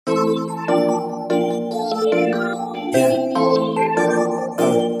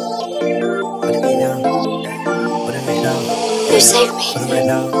For the right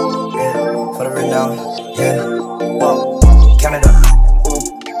now, yeah. For the right now, yeah. Whoa, count it up,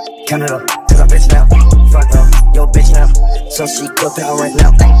 count it up. Cause I'm rich now, fuck no, yo bitch now. So she could pay her right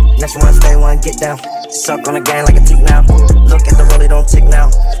now. Next one stay, one get down. Suck on the gang like a tick now. Look at the rollie, don't tick now.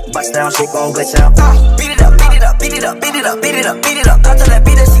 Bust down, shit gon' glitch out. Beat it up, beat it up, beat it up, beat it up, beat it up, beat it up. After that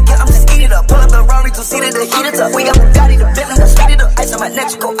beat it, she get, I'm just eat it up. Pull up the Rari, two-seated, the heat it up. We got Bugatti, the Bentley, the speed it up. Ice on my neck,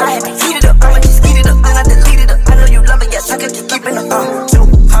 go, I had to heat it up. I'ma just eat it up, and I delete it up. I know you love it, yes, I could keep keeping it up.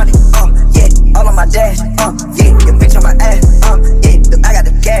 200, yeah, all on my dash, yeah, your bitch on my ass, yeah, I got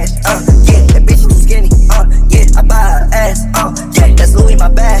the cash, yeah, that bitch too skinny, yeah, I buy her ass, yeah, that's Louis my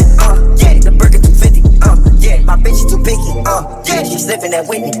bag, yeah, the burger 250, yeah, my bitch is too picky, yeah, she slipping that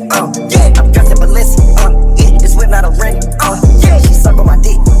Whitney, yeah, I'm dressed in Balenci, yeah, this whip not a rent, yeah, she suck on my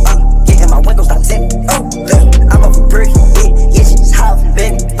dick, yeah, and my windows not tinted, I'm off a brick, yeah, she just high off a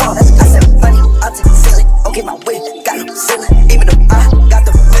baby, I said money, I'll take the ceiling, okay, my weight, got no ceiling, even though I got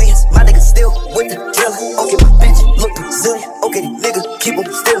the millions, my nigga still with the drillin', okay, my bitch look Brazilian, okay, the nigga keep on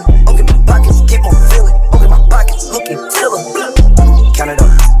stealing, okay, my pockets keep on filling, okay, my pockets looking killer, count it up,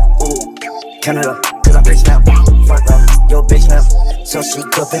 count it up, cause I'm rich now, fuck up, yo bitch now, so she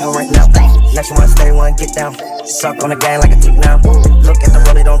could pay her right now, next one stay, one get down, suck on the gang like a tick now, look at the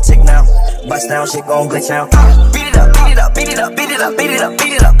rollie, don't tick now, bust down, shit gon' glitch out, beat it up, beat it up, beat it up, beat it up, beat it up,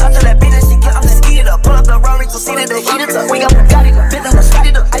 beat it up, after that beat it, she get, I'm just eat it up, pull up the Rari, two-seated, the heat it up, we got Bugatti, the Bentley, the speed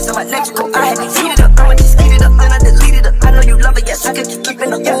it up, ice on my neck, go, I had to heat it up, I'ma just eat it up, and I delete it up, I know you love it, yes, I could keep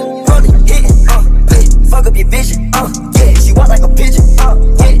keeping up, yeah, roll it, hit it, yeah, fuck up your vision, yeah, she walk like a pigeon,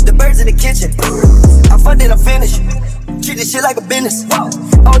 yeah, the birds in the kitchen, I'm funded, I'm finished, treat this shit like a business, all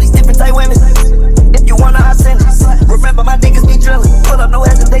these different type women, if you wanna, I send it, remember my niggas be drilling, pull up, no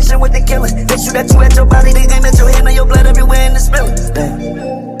hesitation with the killing, they shoot at you at your body, they aim at your head, now your blood everywhere in the spilling, look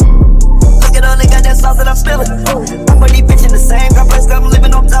at all they got that sauce that I'm spilling, I'm with these bitches the same, got blessed, I'm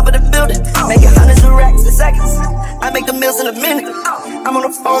living on top of the building, making hundreds of racks in seconds, I make the meals in a minute, I'm on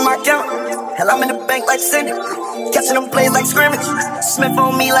the phone, my account, hell I'm in the bank like Cindy, catching them plays like scrimmage, Smith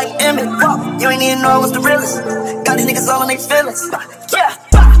on me like Emmett, you ain't even know I was the realest, got these niggas all on their feelings, yeah,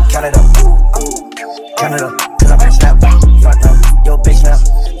 count it up, count it up, cause I'm rich now, fuck up, yo bitch now,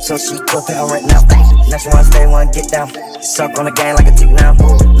 so she could pay her right now, next one stay, one get down, suck on the gang like a tick now,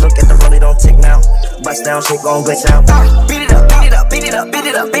 look at the rollie, don't tick now, bust down, shit gon' glitch out, beat it up, beat it up, beat it up, beat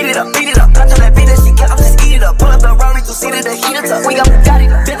it up, beat it up, beat it up, after that beat it, she get, I'm just eat it up, pull up the Rari, two-seated, the heat it up, we got Bugatti,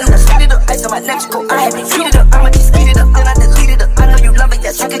 the Bentley, the speed it up, ice on my neck, go, I had to heat it up.